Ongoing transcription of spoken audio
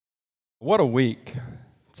What a week.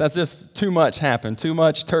 It's as if too much happened, too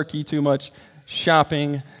much turkey, too much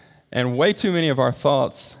shopping, and way too many of our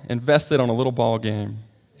thoughts invested on a little ball game.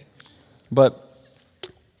 But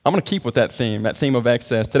I'm going to keep with that theme of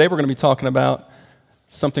excess. Today we're going to be talking about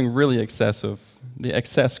something really excessive, the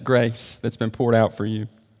excess grace that's been poured out for you.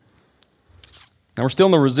 Now we're still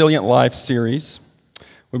in the Resilient Life series.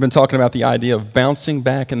 We've been talking about the idea of bouncing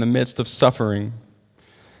back in the midst of suffering.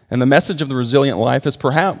 And the message of the Resilient Life is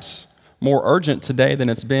perhaps more urgent today than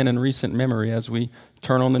it's been in recent memory as we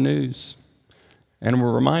turn on the news. And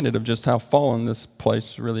we're reminded of just how fallen this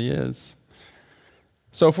place really is.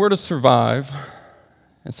 So if we're to survive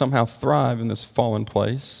and somehow thrive in this fallen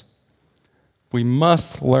place, we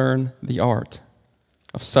must learn the art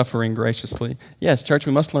of suffering graciously. Yes, church,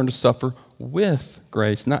 we must learn to suffer with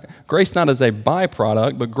grace. Grace not as a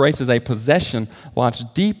byproduct, but grace as a possession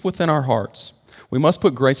lodged deep within our hearts. We must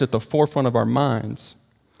put grace at the forefront of our minds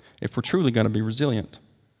if we're truly going to be resilient.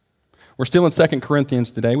 We're still in 2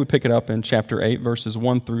 Corinthians today. We pick it up in chapter 8, verses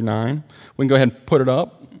 1 through 9. We can go ahead and put it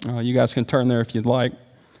up. You guys can turn there if you'd like.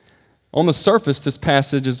 On the surface, this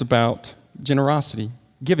passage is about generosity,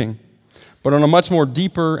 giving. But on a much more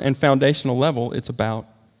deeper and foundational level, it's about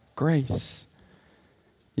grace.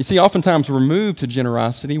 You see, oftentimes we're moved to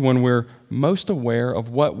generosity when we're most aware of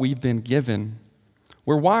what we've been given.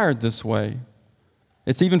 We're wired this way.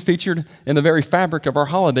 It's even featured in the very fabric of our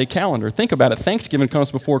holiday calendar. Think about it. Thanksgiving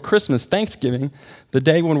comes before Christmas. Thanksgiving, the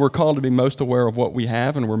day when we're called to be most aware of what we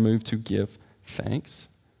have and we're moved to give thanks,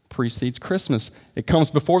 precedes Christmas. It comes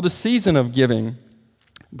before the season of giving.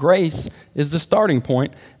 Grace is the starting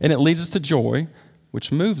point, and it leads us to joy,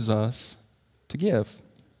 which moves us to give.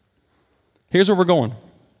 Here's where we're going.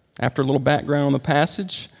 After a little background on the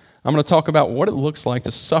passage, I'm going to talk about what it looks like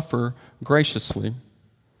to suffer graciously.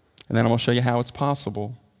 And then I'm going to show you how it's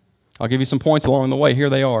possible. I'll give you some points along the way. Here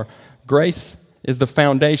they are. Grace is the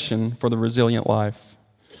foundation for the resilient life.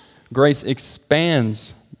 Grace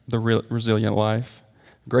expands the resilient life.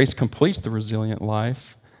 Grace completes the resilient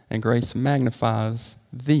life. And grace magnifies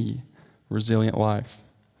the resilient life.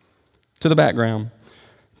 To the background,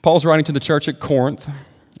 Paul's writing to the church at Corinth,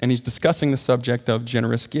 and he's discussing the subject of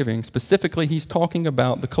generous giving. Specifically, he's talking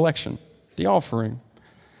about the collection, the offering.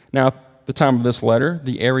 Now, at the time of this letter,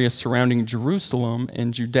 the area surrounding Jerusalem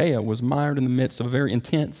and Judea was mired in the midst of a very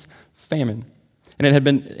intense famine. And it had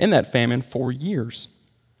been in that famine for years.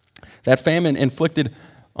 That famine inflicted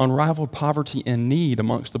unrivaled poverty and need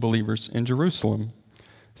amongst the believers in Jerusalem.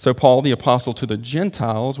 So Paul, the apostle to the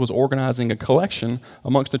Gentiles, was organizing a collection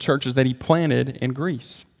amongst the churches that he planted in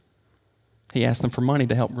Greece. He asked them for money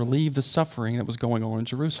to help relieve the suffering that was going on in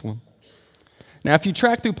Jerusalem. Now, if you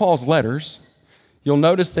track through Paul's letters, you'll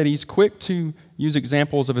notice that he's quick to use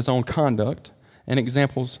examples of his own conduct and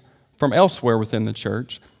examples from elsewhere within the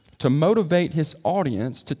church to motivate his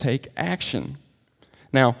audience to take action.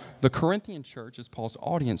 Now, the Corinthian church is Paul's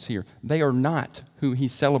audience here. They are not who he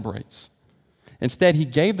celebrates. Instead, he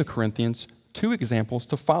gave the Corinthians two examples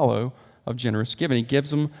to follow of generous giving. He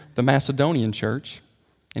gives them the Macedonian church,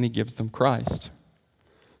 and he gives them Christ.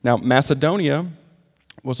 Now, Macedonia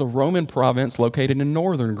was a Roman province located in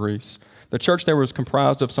northern Greece. The church there was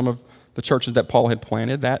comprised of some of the churches that Paul had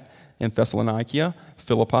planted, that in Thessalonica,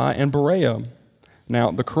 Philippi, and Berea.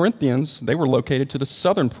 Now, the Corinthians, they were located to the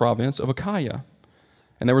southern province of Achaia.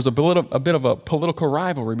 And there was a bit of a political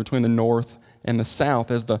rivalry between the north and the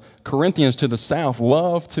south, as the Corinthians to the south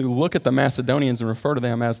loved to look at the Macedonians and refer to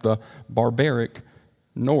them as the barbaric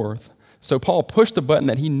north. So Paul pushed a button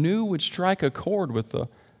that he knew would strike a chord with the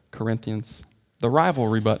Corinthians, the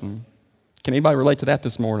rivalry button. Can anybody relate to that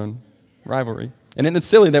this morning? Rivalry. And isn't it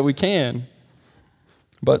silly that we can?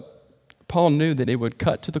 But Paul knew that it would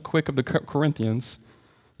cut to the quick of the Corinthians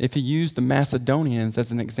if he used the Macedonians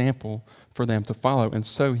as an example for them to follow. And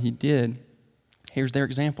so he did. Here's their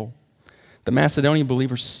example. The Macedonian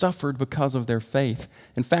believers suffered because of their faith.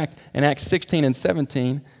 In fact, in Acts 16 and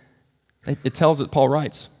 17, it tells that Paul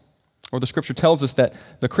writes, or the scripture tells us that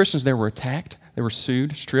the Christians there were attacked, they were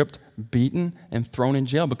sued, stripped, beaten, and thrown in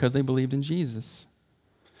jail because they believed in Jesus.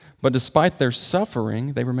 But despite their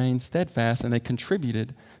suffering, they remained steadfast and they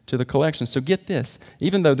contributed to the collection. So get this,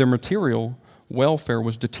 even though their material welfare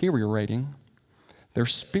was deteriorating, their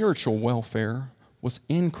spiritual welfare was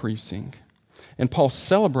increasing. And Paul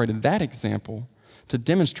celebrated that example to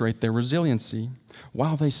demonstrate their resiliency.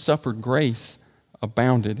 While they suffered, grace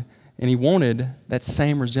abounded. And he wanted that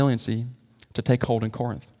same resiliency to take hold in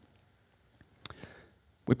Corinth.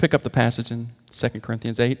 We pick up the passage in 2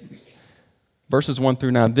 Corinthians 8, verses 1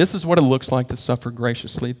 through 9. This is what it looks like to suffer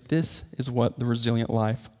graciously. This is what the resilient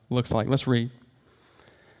life looks like. Let's read.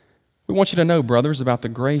 We want you to know, brothers, about the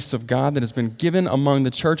grace of God that has been given among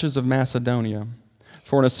the churches of Macedonia.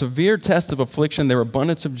 For in a severe test of affliction, their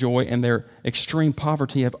abundance of joy and their extreme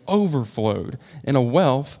poverty have overflowed in a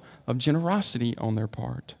wealth of generosity on their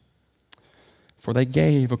part. For they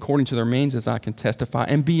gave according to their means, as I can testify,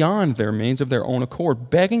 and beyond their means of their own accord,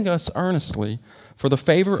 begging us earnestly for the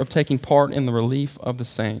favor of taking part in the relief of the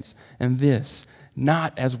saints. And this,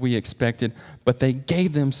 not as we expected, but they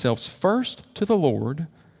gave themselves first to the Lord,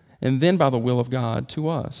 and then by the will of God to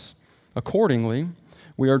us. Accordingly,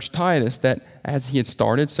 we urge Titus that as he had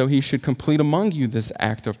started, so he should complete among you this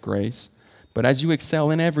act of grace. But as you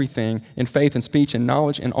excel in everything, in faith and speech and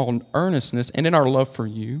knowledge and all earnestness, and in our love for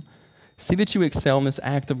you, see that you excel in this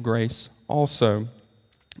act of grace also.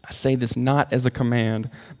 I say this not as a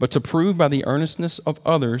command, but to prove by the earnestness of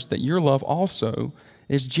others that your love also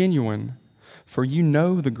is genuine. For you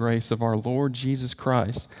know the grace of our Lord Jesus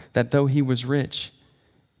Christ, that though he was rich,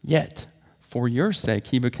 yet for your sake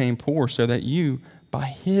he became poor, so that you, by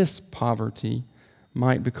his poverty,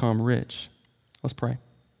 might become rich. Let's pray.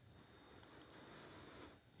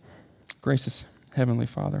 Gracious Heavenly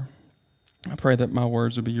Father, I pray that my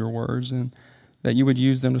words would be your words and that you would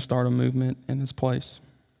use them to start a movement in this place.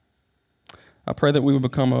 I pray that we would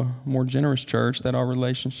become a more generous church, that our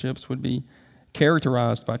relationships would be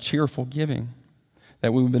characterized by cheerful giving,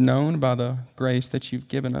 that we would be known by the grace that you've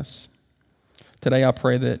given us. Today I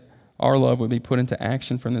pray that our love would be put into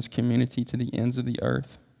action from this community to the ends of the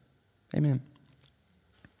earth. Amen.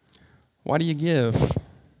 Why do you give?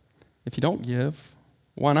 If you don't give,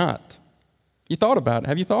 why not? You thought about it.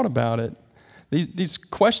 Have you thought about it? These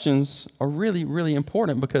questions are really, really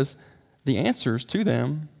important because the answers to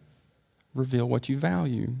them reveal what you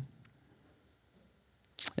value.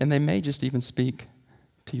 And they may just even speak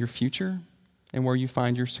to your future and where you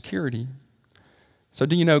find your security. So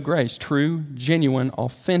do you know grace? True, genuine,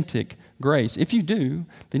 authentic grace. If you do,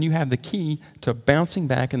 then you have the key to bouncing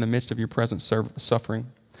back in the midst of your present suffering.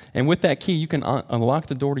 And with that key, you can unlock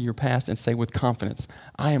the door to your past and say with confidence,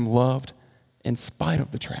 I am loved in spite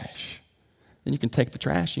of the trash. Then you can take the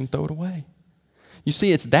trash and throw it away. You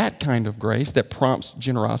see, it's that kind of grace that prompts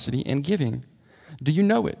generosity and giving. Do you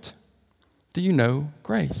know it? Do you know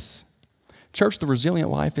grace? Church, the resilient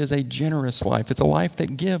life is a generous life. It's a life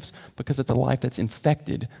that gives because it's a life that's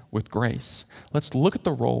infected with grace. Let's look at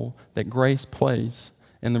the role that grace plays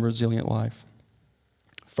in the resilient life.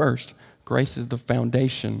 First, grace is the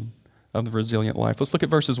foundation of the resilient life. Let's look at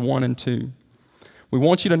verses 1 and 2. We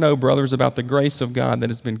want you to know, brothers, about the grace of God that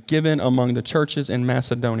has been given among the churches in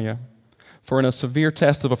Macedonia. For in a severe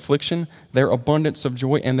test of affliction, their abundance of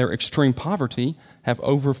joy and their extreme poverty have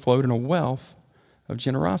overflowed in a wealth of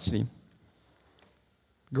generosity.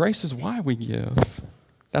 Grace is why we give.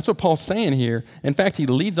 That's what Paul's saying here. In fact, he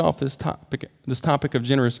leads off this topic of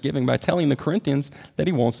generous giving by telling the Corinthians that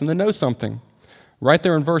he wants them to know something. Right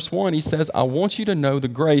there in verse 1, he says, I want you to know the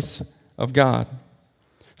grace of God.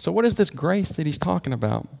 So what is this grace that he's talking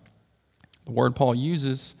about? The word Paul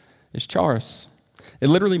uses is charis. It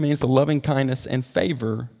literally means the loving kindness and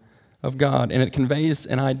favor of God, and it conveys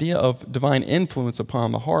an idea of divine influence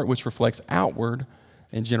upon the heart, which reflects outward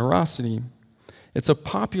in generosity. It's a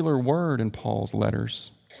popular word in Paul's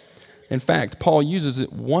letters. In fact, Paul uses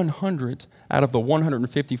it 100 out of the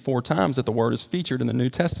 154 times that the word is featured in the New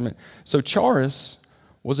Testament. So charis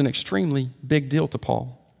was an extremely big deal to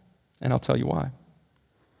Paul, and I'll tell you why.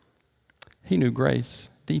 He knew grace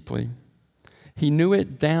deeply. He knew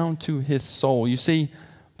it down to his soul. You see,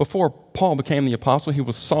 before Paul became the apostle, he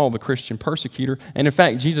was Saul, the Christian persecutor. And in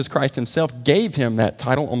fact, Jesus Christ himself gave him that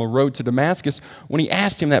title on the road to Damascus when he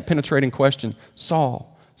asked him that penetrating question,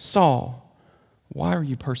 Saul, Saul, why are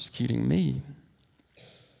you persecuting me?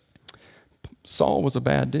 Saul was a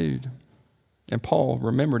bad dude, and Paul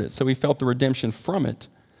remembered it, so he felt the redemption from it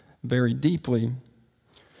very deeply.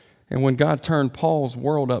 And when God turned Paul's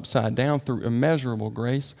world upside down through immeasurable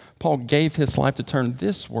grace, Paul gave his life to turn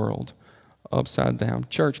this world upside down.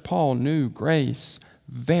 Church, Paul knew grace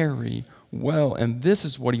very well, and this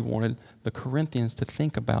is what he wanted the Corinthians to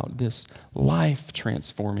think about, this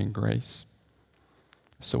life-transforming grace.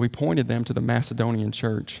 So he pointed them to the Macedonian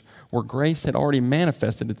church, where grace had already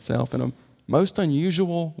manifested itself in a most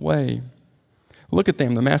unusual way. Look at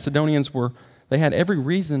them. The Macedonians they had every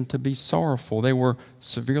reason to be sorrowful. They were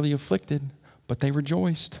severely afflicted, but they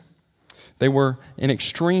rejoiced. They were in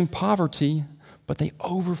extreme poverty, but they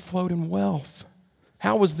overflowed in wealth.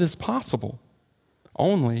 How was this possible?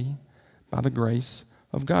 Only by the grace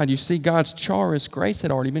of God. You see, God's charis grace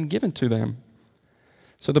had already been given to them.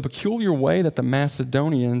 So the peculiar way that the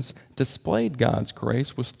Macedonians displayed God's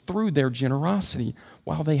grace was through their generosity.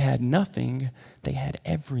 while they had nothing, they had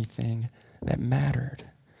everything that mattered.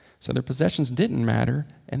 So their possessions didn't matter,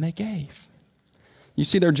 and they gave. You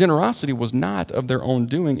see, their generosity was not of their own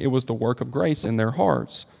doing. It was the work of grace in their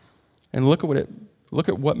hearts. And look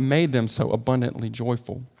at what made them so abundantly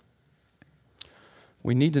joyful.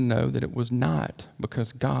 We need to know that it was not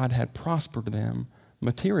because God had prospered them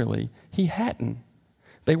materially. He hadn't.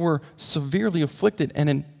 They were severely afflicted and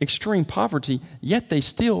in extreme poverty, yet they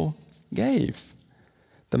still gave.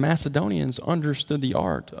 The Macedonians understood the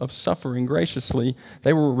art of suffering graciously.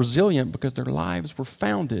 They were resilient because their lives were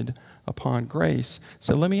founded upon grace.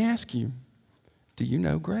 So let me ask you, do you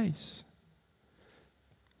know grace?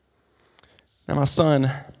 Now my son,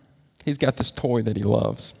 he's got this toy that he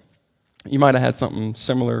loves. You might have had something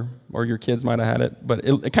similar, or your kids might have had it, but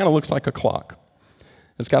it kind of looks like a clock.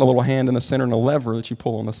 It's got a little hand in the center and a lever that you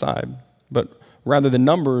pull on the side. But rather than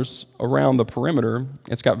numbers around the perimeter,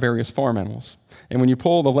 it's got various farm animals. And when you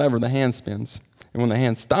pull the lever, the hand spins. And when the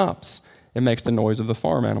hand stops, it makes the noise of the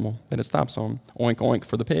farm animal that it stops on. Oink, oink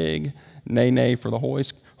for the pig, neigh, neigh for the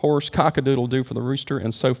horse, cock-a-doodle-doo for the rooster,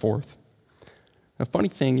 and so forth. The funny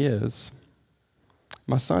thing is,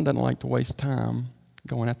 my son doesn't like to waste time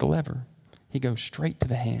going at the lever. He goes straight to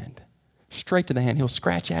the hand. Straight to the hand. He'll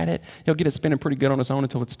scratch at it. He'll get it spinning pretty good on its own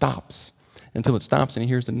until it stops. Until it stops and he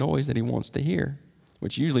hears the noise that he wants to hear,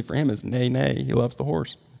 which usually for him is neigh, neigh. He loves the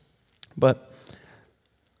horse. But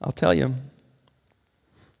I'll tell you,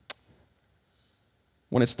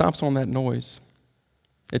 when it stops on that noise,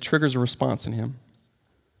 it triggers a response in him.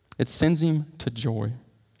 It sends him to joy.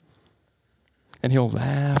 And he'll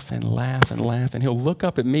laugh and laugh and laugh, and he'll look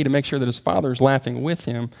up at me to make sure that his father is laughing with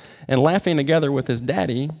him. And laughing together with his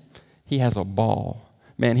daddy, he has a ball.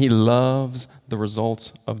 Man, he loves the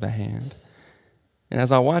results of the hand. And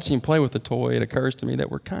as I watch him play with the toy, it occurs to me that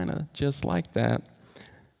we're kind of just like that.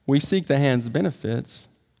 We seek the hand's benefits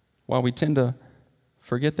while we tend to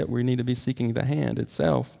forget that we need to be seeking the hand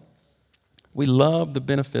itself. We love the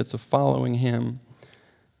benefits of following him,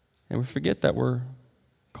 and we forget that we're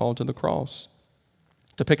called to the cross.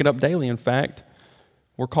 To pick it up daily, in fact,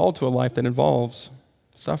 we're called to a life that involves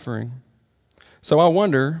suffering. So I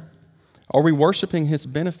wonder, are we worshiping his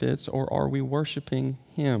benefits or are we worshiping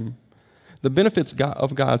him? The benefits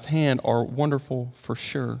of God's hand are wonderful for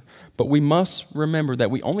sure, but we must remember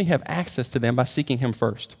that we only have access to them by seeking him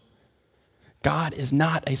first. God is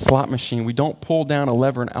not a slot machine. We don't pull down a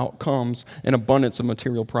lever and out comes an abundance of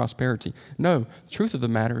material prosperity. No, the truth of the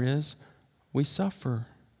matter is we suffer.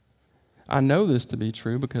 I know this to be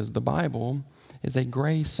true because the Bible is a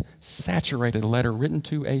grace-saturated letter written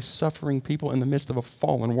to a suffering people in the midst of a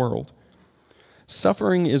fallen world.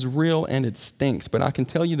 Suffering is real and it stinks, but I can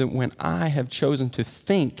tell you that when I have chosen to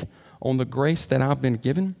think on the grace that I've been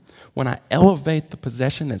given, when I elevate the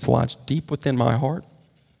possession that's lodged deep within my heart,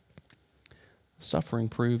 suffering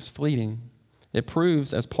proves fleeting. It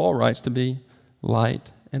proves, as Paul writes, to be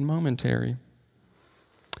light and momentary.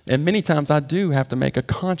 And many times I do have to make a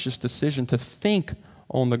conscious decision to think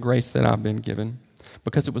on the grace that I've been given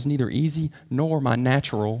because it was neither easy nor my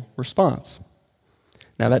natural response.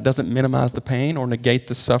 Now, that doesn't minimize the pain or negate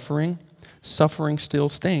the suffering. Suffering still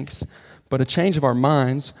stinks. But a change of our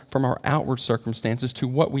minds from our outward circumstances to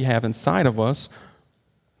what we have inside of us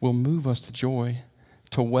will move us to joy,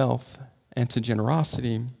 to wealth, and to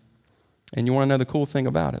generosity. And you want to know the cool thing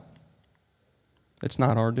about it? It's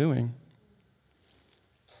not our doing.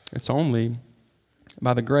 It's only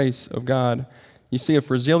by the grace of God. You see,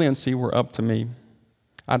 if resiliency were up to me,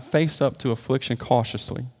 I'd face up to affliction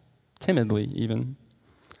cautiously, timidly even.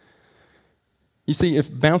 You see,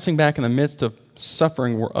 if bouncing back in the midst of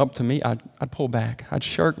suffering were up to me, I'd pull back. I'd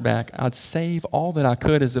shirk back. I'd save all that I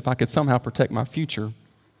could as if I could somehow protect my future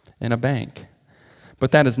in a bank.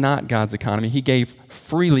 But that is not God's economy. He gave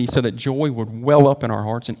freely so that joy would well up in our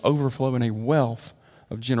hearts and overflow in a wealth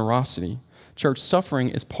of generosity. Church, suffering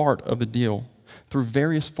is part of the deal. Through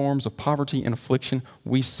various forms of poverty and affliction,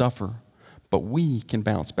 we suffer, but we can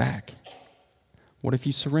bounce back. What if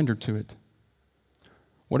you surrendered to it?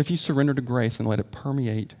 What if you surrendered to grace and let it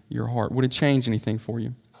permeate your heart? Would it change anything for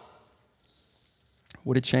you?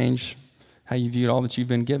 Would it change how you viewed all that you've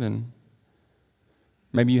been given?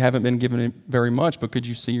 Maybe you haven't been given very much, but could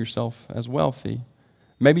you see yourself as wealthy?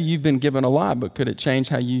 Maybe you've been given a lot, but could it change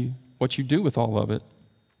what you do with all of it?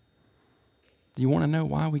 Do you want to know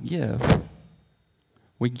why we give?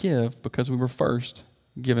 We give because we were first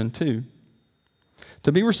given to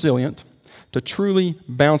be resilient, to truly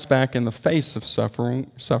bounce back in the face of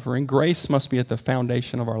suffering, grace must be at the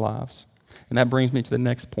foundation of our lives. And that brings me to the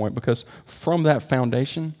next point, because from that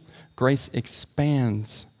foundation, grace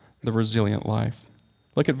expands the resilient life.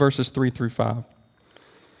 Look at verses 3 through 5.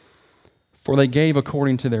 For they gave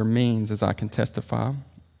according to their means, as I can testify,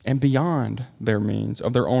 and beyond their means,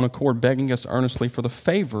 of their own accord, begging us earnestly for the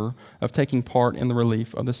favor of taking part in the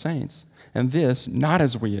relief of the saints. And this, not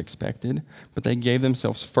as we expected, but they gave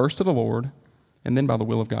themselves first to the Lord, and then by the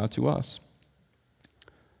will of God to us.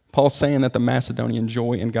 Paul's saying that the Macedonian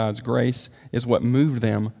joy in God's grace is what moved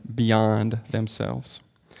them beyond themselves.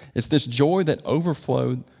 It's this joy that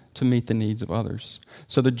overflowed to meet the needs of others.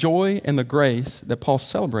 So the joy and the grace that Paul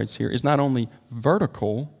celebrates here is not only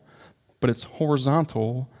vertical, but it's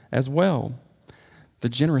horizontal as well. The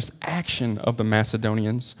generous action of the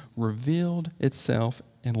Macedonians revealed itself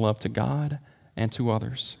in love to God and to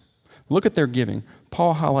others. Look at their giving.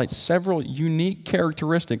 Paul highlights several unique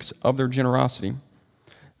characteristics of their generosity.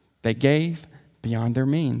 They gave beyond their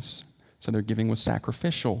means, so their giving was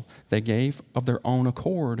sacrificial. They gave of their own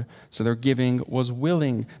accord, so their giving was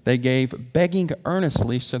willing. They gave begging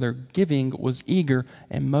earnestly, so their giving was eager.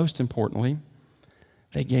 And most importantly,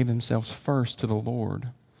 they gave themselves first to the Lord,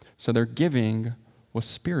 so their giving was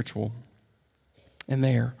spiritual. And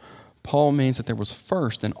there, Paul means that there was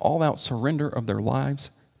first an all-out surrender of their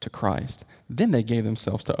lives to Christ. Then they gave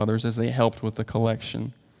themselves to others as they helped with the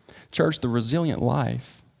collection. Church, the resilient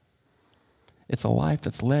life, it's a life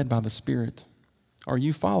that's led by the Spirit. Are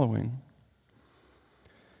you following?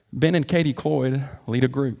 Ben and Katie Cloyd lead a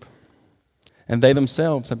group, and they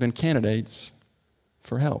themselves have been candidates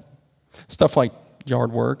for help. Stuff like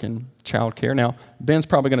yard work and child care. Now, Ben's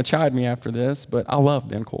probably going to chide me after this, but I love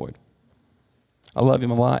Ben Cloyd. I love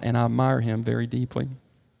him a lot, and I admire him very deeply.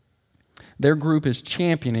 Their group is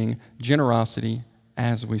championing generosity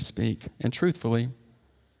as we speak, and truthfully,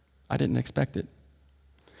 I didn't expect it.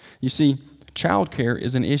 You see, childcare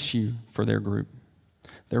is an issue for their group.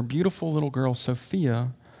 Their beautiful little girl, Sophia,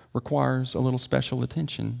 requires a little special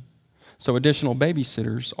attention. So additional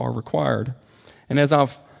babysitters are required. And as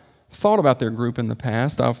I've thought about their group in the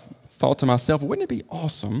past, I've thought to myself, wouldn't it be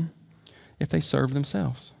awesome if they served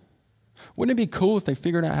themselves? Wouldn't it be cool if they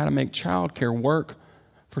figured out how to make childcare work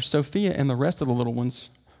for Sophia and the rest of the little ones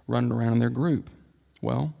running around in their group?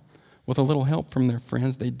 Well, with a little help from their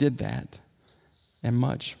friends, they did that. And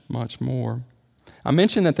much, much more. I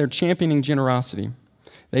mentioned that they're championing generosity.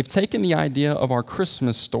 They've taken the idea of our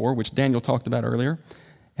Christmas store, which Daniel talked about earlier,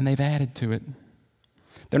 and they've added to it.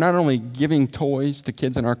 They're not only giving toys to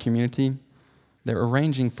kids in our community, they're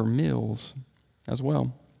arranging for meals as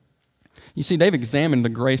well. You see, they've examined the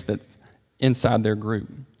grace that's inside their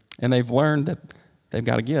group, and they've learned that they've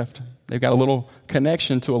got a gift. They've got a little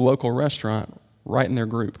connection to a local restaurant right in their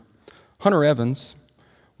group. Hunter Evans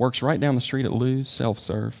works right down the street at Lou's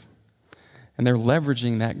Self-Serve. And they're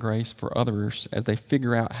leveraging that grace for others as they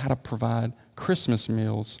figure out how to provide Christmas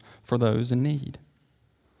meals for those in need.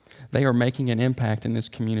 They are making an impact in this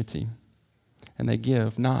community, and they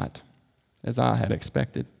give not as I had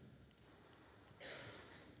expected.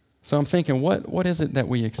 So I'm thinking, what is it that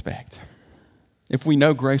we expect? If we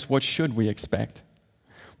know grace, what should we expect?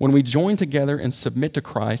 When we join together and submit to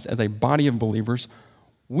Christ as a body of believers,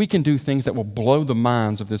 we can do things that will blow the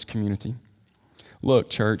minds of this community. Look,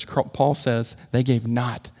 church, Paul says they gave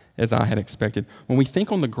not as I had expected. When we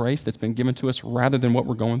think on the grace that's been given to us rather than what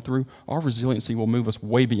we're going through, our resiliency will move us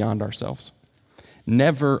way beyond ourselves.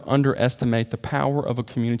 Never underestimate the power of a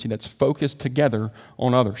community that's focused together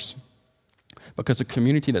on others. Because a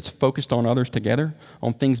community that's focused on others together,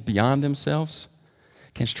 on things beyond themselves,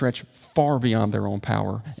 can stretch far beyond their own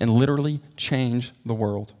power and literally change the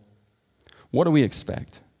world. What do we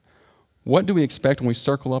expect? What do we expect when we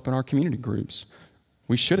circle up in our community groups?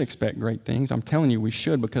 We should expect great things. I'm telling you, we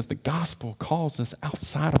should, because the gospel calls us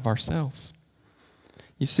outside of ourselves.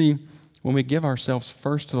 You see, when we give ourselves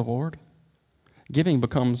first to the Lord, giving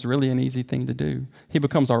becomes really an easy thing to do. He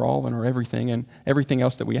becomes our all and our everything, and everything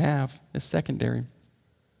else that we have is secondary.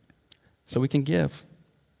 So we can give.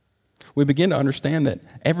 We begin to understand that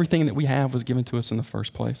everything that we have was given to us in the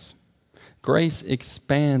first place. Grace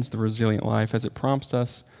expands the resilient life as it prompts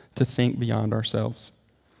us to think beyond ourselves.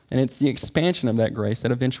 And it's the expansion of that grace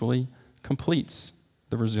that eventually completes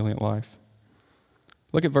the resilient life.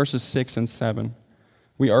 Look at verses 6 and 7.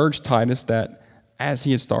 We urge Titus that as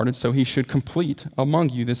he has started, so he should complete among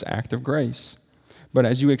you this act of grace. But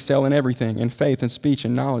as you excel in everything, in faith and speech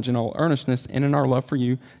and knowledge and all earnestness and in our love for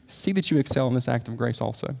you, see that you excel in this act of grace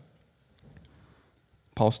also.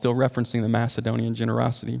 Paul's still referencing the Macedonian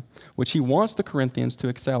generosity, which he wants the Corinthians to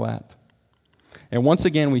excel at. And once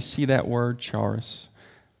again, we see that word charis.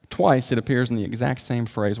 Twice it appears in the exact same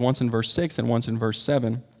phrase, once in verse 6 and once in verse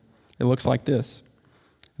 7. It looks like this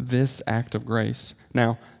act of grace.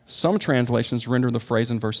 Now, some translations render the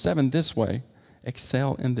phrase in verse 7 this way,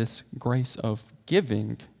 excel in this grace of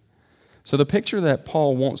giving. So the picture that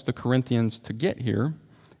Paul wants the Corinthians to get here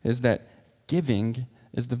is that giving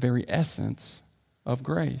is the very essence of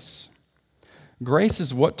grace. Grace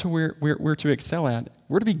is what we're to excel at.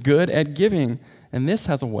 We're to be good at giving, and this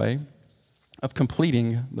has a way of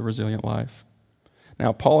completing the resilient life.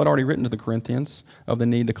 Now, Paul had already written to the Corinthians of the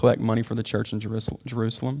need to collect money for the church in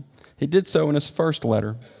Jerusalem. He did so in his first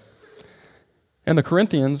letter. And the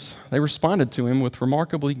Corinthians, they responded to him with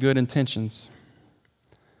remarkably good intentions.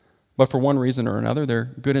 But for one reason or another, their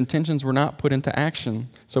good intentions were not put into action.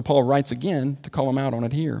 So Paul writes again to call them out on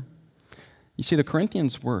it here. You see, the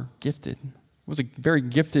Corinthians were gifted. It was a very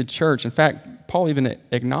gifted church. In fact, Paul even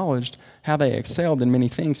acknowledged how they excelled in many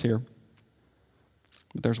things here.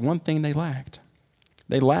 But there's one thing they lacked.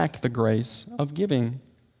 They lacked the grace of giving.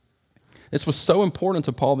 This was so important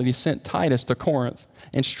to Paul that he sent Titus to Corinth,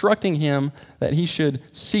 instructing him that he should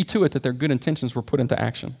see to it that their good intentions were put into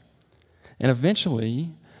action. And eventually,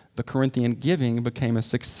 the Corinthian giving became a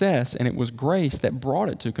success, and it was grace that brought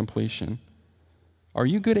it to completion. Are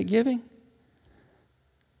you good at giving?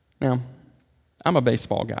 Now, I'm a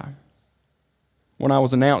baseball guy. When I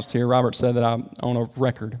was announced here, Robert said that I'm on a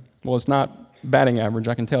record. Well, it's not batting average,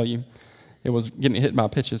 I can tell you. It was getting hit by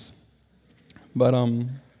pitches. But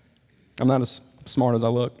I'm not as smart as I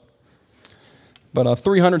look. But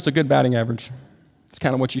 300 is a good batting average. It's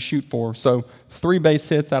kind of what you shoot for. So 3 base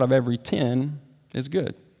hits out of every 10 is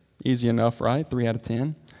good. Easy enough, right? 3 out of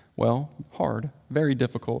 10. Well, hard, very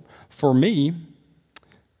difficult. For me,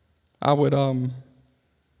 there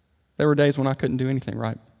were days when I couldn't do anything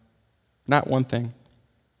right. Not one thing.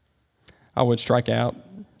 I would strike out.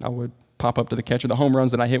 I would pop up to the catcher. The home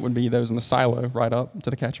runs that I hit would be those in the silo right up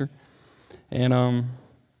to the catcher. And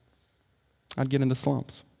I'd get into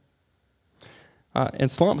slumps.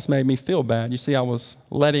 And slumps made me feel bad. You see, I was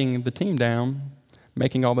letting the team down,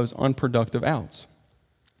 making all those unproductive outs.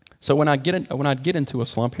 So when I'd get into a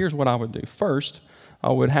slump, here's what I would do. First,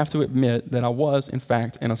 I would have to admit that I was, in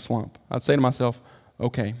fact, in a slump. I'd say to myself,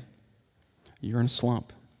 okay, you're in a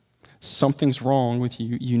slump. Something's wrong with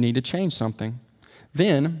you. You need to change something.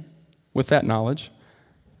 Then, with that knowledge,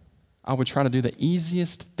 I would try to do the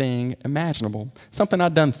easiest thing imaginable, something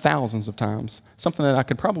I'd done thousands of times, something that I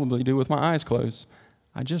could probably do with my eyes closed.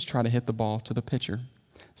 I just try to hit the ball to the pitcher.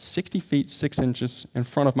 60 feet, 6 inches in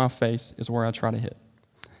front of my face is where I try to hit.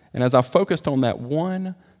 And as I focused on that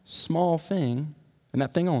one small thing, and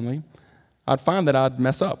that thing only, I'd find that I'd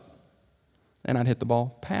mess up, and I'd hit the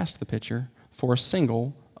ball past the pitcher for a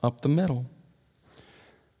single up the middle.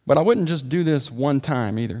 But I wouldn't just do this one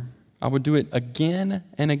time either. I would do it again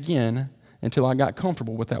and again until I got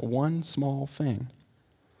comfortable with that one small thing.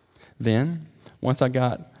 Then, once I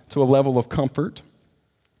got to a level of comfort,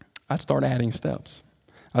 I'd start adding steps.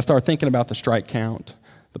 I'd start thinking about the strike count,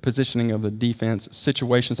 the positioning of the defense,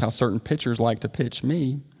 situations, how certain pitchers like to pitch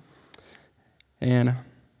me, and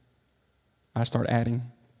I start adding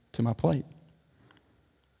to my plate.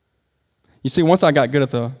 You see, once I got good at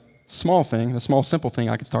the small thing, the small, simple thing,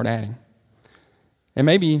 I could start adding. And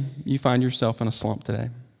maybe you find yourself in a slump today,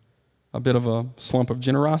 a bit of a slump of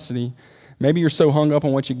generosity. Maybe you're so hung up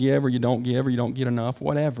on what you give or you don't get enough,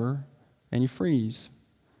 whatever, and you freeze.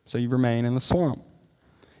 So you remain in the slump.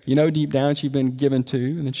 You know deep down that you've been given to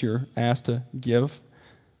and that you're asked to give,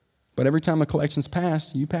 but every time the collection's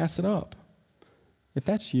passed, you pass it up. If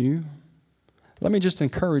that's you, let me just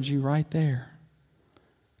encourage you right there.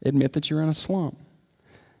 Admit that you're in a slump,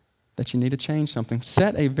 that you need to change something.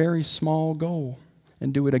 Set a very small goal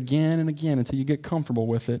and do it again and again until you get comfortable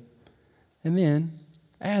with it, and then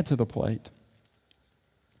add to the plate.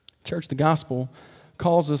 Church, the gospel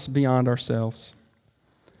calls us beyond ourselves.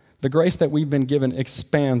 The grace that we've been given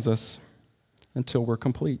expands us until we're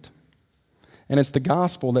complete. And it's the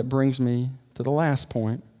gospel that brings me to the last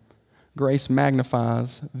point. Grace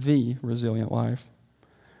magnifies the resilient life.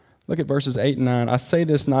 Look at verses 8 and 9. I say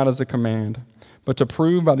this not as a command, but to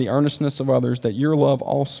prove by the earnestness of others that your love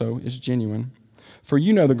also is genuine. For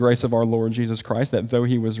you know the grace of our Lord Jesus Christ, that though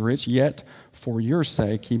he was rich, yet for your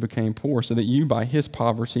sake he became poor, so that you by his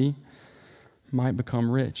poverty might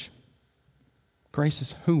become rich. Grace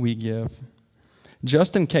is who we give.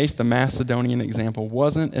 Just in case the Macedonian example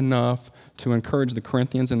wasn't enough to encourage the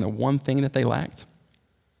Corinthians in the one thing that they lacked,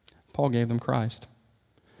 Paul gave them Christ.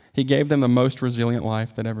 He gave them the most resilient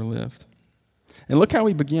life that ever lived. And look how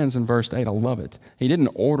he begins in verse 8. I love it. He didn't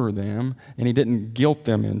order them, and he didn't guilt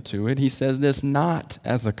them into it. He says this not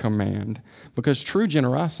as a command, because true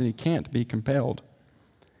generosity can't be compelled.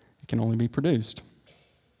 It can only be produced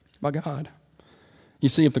by God. You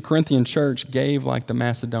see, if the Corinthian church gave like the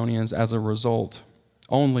Macedonians as a result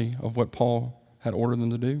only of what Paul had ordered them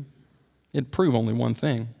to do, it'd prove only one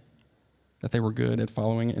thing. that they were good at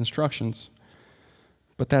following instructions.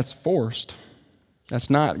 But that's forced. That's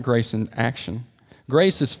not grace in action.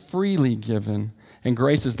 Grace is freely given, and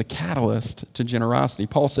grace is the catalyst to generosity.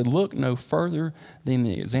 Paul said, look no further than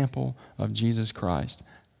the example of Jesus Christ.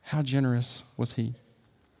 How generous was he?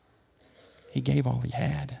 He gave all he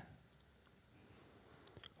had.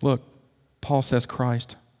 Look, Paul says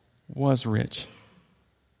Christ was rich.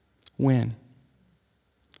 When?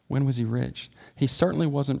 When was he rich? He certainly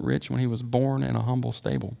wasn't rich when he was born in a humble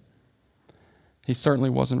stable. He certainly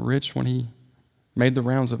wasn't rich when he made the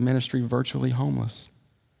rounds of ministry virtually homeless.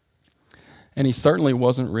 And he certainly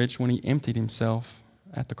wasn't rich when he emptied himself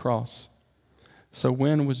at the cross. So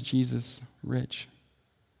when was Jesus rich?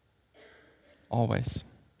 Always.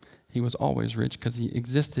 He was always rich because he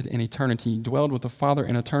existed in eternity. He dwelled with the Father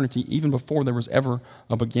in eternity even before there was ever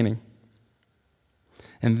a beginning.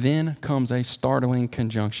 And then comes a startling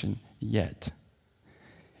conjunction, yet.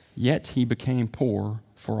 Yet he became poor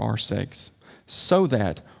for our sakes, so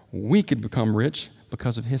that we could become rich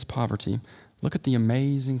because of his poverty. Look at the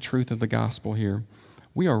amazing truth of the gospel here.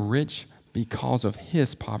 We are rich because of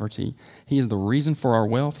his poverty. He is the reason for our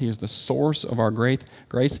wealth. He is the source of our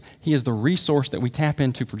grace. He is the resource that we tap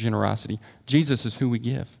into for generosity. Jesus is who we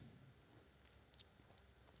give.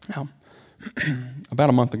 Now, about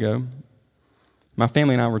a month ago, my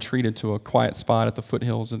family and I retreated to a quiet spot at the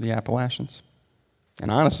foothills of the Appalachians.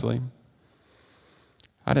 And honestly,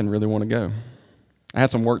 I didn't really want to go. I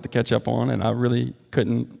had some work to catch up on, and I really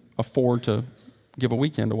couldn't afford to give a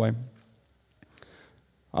weekend away.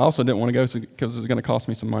 I also didn't want to go because it was going to cost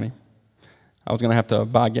me some money. I was going to have to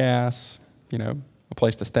buy gas, a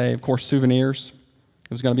place to stay, of course, souvenirs.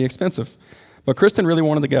 It was going to be expensive. But Kristen really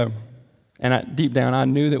wanted to go. And deep down, I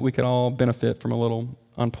knew that we could all benefit from a little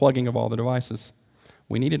unplugging of all the devices.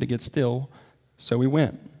 We needed to get still, so we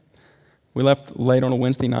went. We left late on a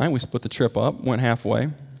Wednesday night. We split the trip up, went halfway.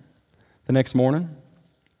 The next morning,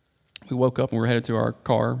 we woke up and we were headed to our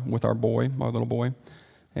car with our little boy.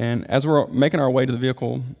 And as we were making our way to the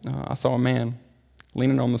vehicle, I saw a man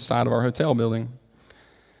leaning on the side of our hotel building.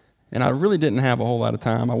 And I really didn't have a whole lot of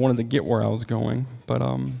time. I wanted to get where I was going, but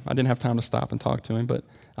I didn't have time to stop and talk to him. But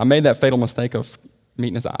I made that fatal mistake of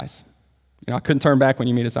meeting his eyes. I couldn't turn back when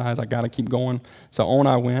you meet his eyes. I got to keep going. So on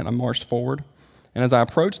I went. I marched forward. And as I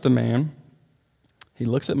approached the man, he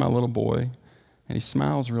looks at my little boy, and he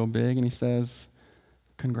smiles real big, and he says,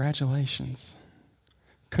 "Congratulations.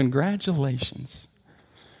 Congratulations."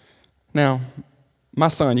 Now, my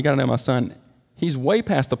son, you got to know my son, he's way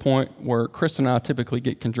past the point where Chris and I typically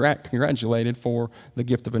get congratulated for the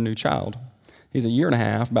gift of a new child. He's a year and a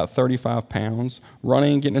half, about 35 pounds,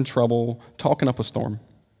 running, getting in trouble, talking up a storm.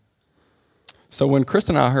 So when Chris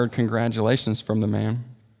and I heard congratulations from the man,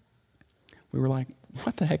 we were like,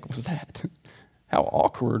 what the heck was that? How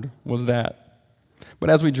awkward was that? But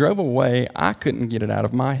as we drove away, I couldn't get it out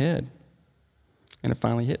of my head. And it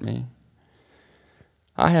finally hit me.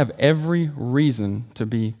 I have every reason to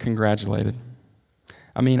be congratulated.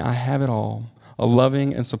 I mean, I have it all. A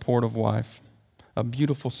loving and supportive wife, a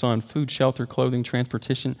beautiful son, food, shelter, clothing,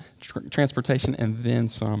 transportation, and then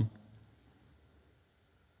some.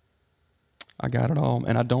 I got it all,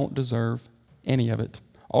 and I don't deserve any of it.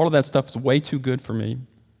 All of that stuff is way too good for me.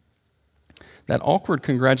 That awkward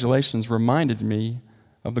congratulations reminded me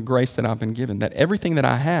of the grace that I've been given, that everything that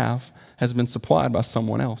I have has been supplied by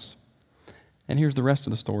someone else. And here's the rest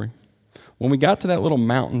of the story. When we got to that little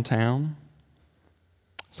mountain town,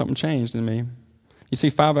 something changed in me. You see,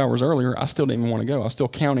 5 hours earlier, I still didn't even want to go. I was still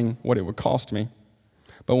counting what it would cost me.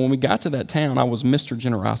 But when we got to that town, I was Mr.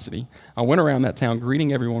 Generosity. I went around that town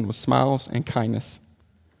greeting everyone with smiles and kindness.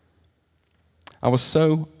 I was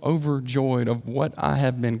so overjoyed of what I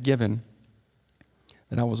have been given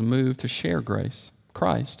that I was moved to share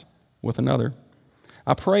Christ, with another.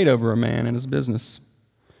 I prayed over a man in his business.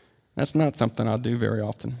 That's not something I do very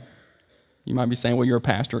often. You might be saying, well, you're a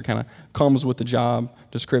pastor. It kind of comes with the job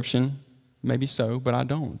description. Maybe so, but I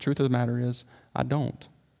don't. Truth of the matter is, I don't.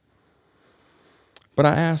 But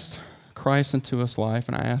I asked Christ into his life,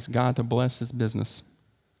 and I asked God to bless his business.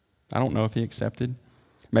 I don't know if he accepted.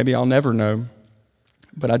 Maybe I'll never know.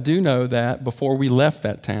 But I do know that before we left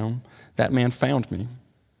that town, that man found me,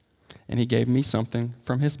 and he gave me something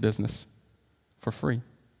from his business for free.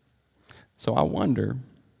 So I wonder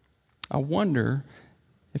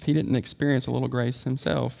if he didn't experience a little grace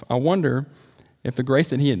himself. I wonder if the grace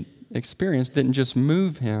that he had experienced didn't just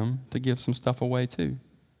move him to give some stuff away too.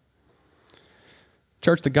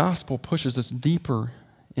 Church, the gospel pushes us deeper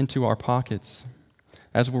into our pockets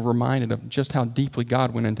as we're reminded of just how deeply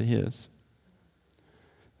God went into his.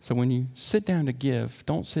 So when you sit down to give,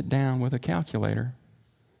 don't sit down with a calculator.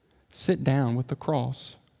 Sit down with the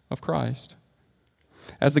cross of Christ.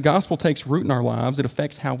 As the gospel takes root in our lives, it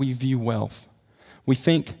affects how we view wealth.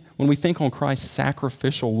 When we think on Christ's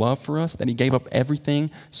sacrificial love for us, that he gave up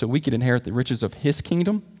everything so we could inherit the riches of his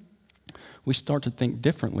kingdom, we start to think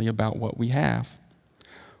differently about what we have.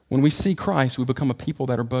 When we see Christ, we become a people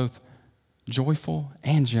that are both joyful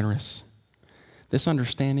and generous. This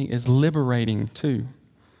understanding is liberating too.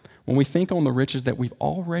 When we think on the riches that we've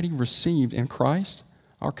already received in Christ,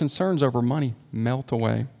 our concerns over money melt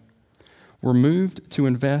away. We're moved to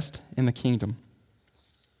invest in the kingdom.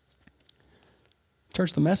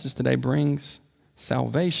 Church, the message today brings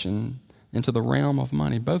salvation into the realm of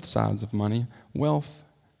money, both sides of money, wealth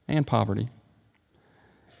and poverty.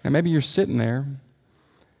 And maybe you're sitting there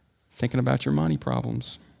thinking about your money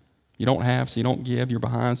problems. You don't have, so you don't give. You're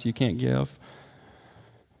behind, so you can't give.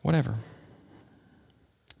 Whatever.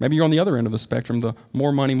 Maybe you're on the other end of the spectrum, the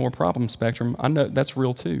more money, more problem spectrum. I know that's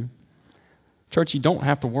real too. Church, you don't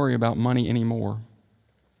have to worry about money anymore.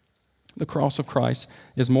 The cross of Christ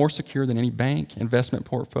is more secure than any bank, investment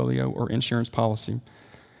portfolio, or insurance policy.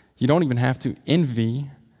 You don't even have to envy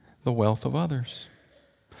the wealth of others,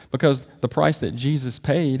 because the price that Jesus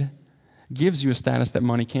paid gives you a status that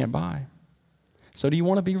money can't buy. So do you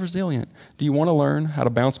want to be resilient? Do you want to learn how to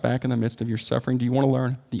bounce back in the midst of your suffering? Do you want to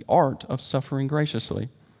learn the art of suffering graciously?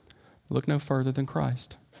 Look no further than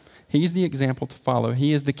Christ. He's the example to follow.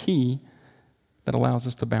 He is the key that allows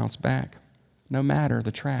us to bounce back, no matter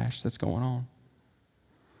the trash that's going on.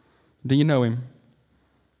 Do you know him?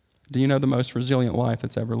 Do you know the most resilient life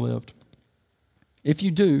that's ever lived? If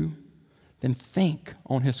you do, then think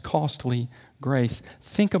on his costly grace.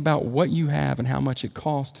 Think about what you have and how much it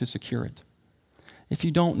costs to secure it. If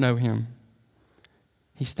you don't know him,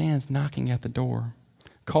 he stands knocking at the door,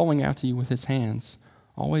 calling out to you with his hands,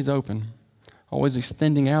 always open, always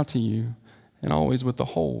extending out to you, and always with the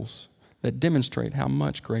holes that demonstrate how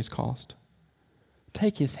much grace cost.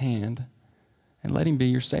 Take his hand and let him be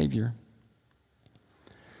your Savior.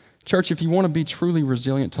 Church, if you want to be truly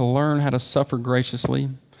resilient, to learn how to suffer graciously,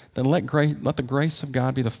 then let the grace of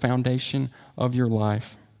God be the foundation of your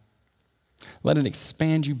life. Let it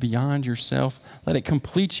expand you beyond yourself. Let it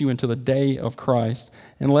complete you into the day of Christ.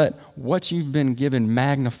 And let what you've been given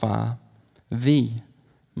magnify the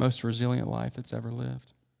most resilient life that's ever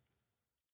lived.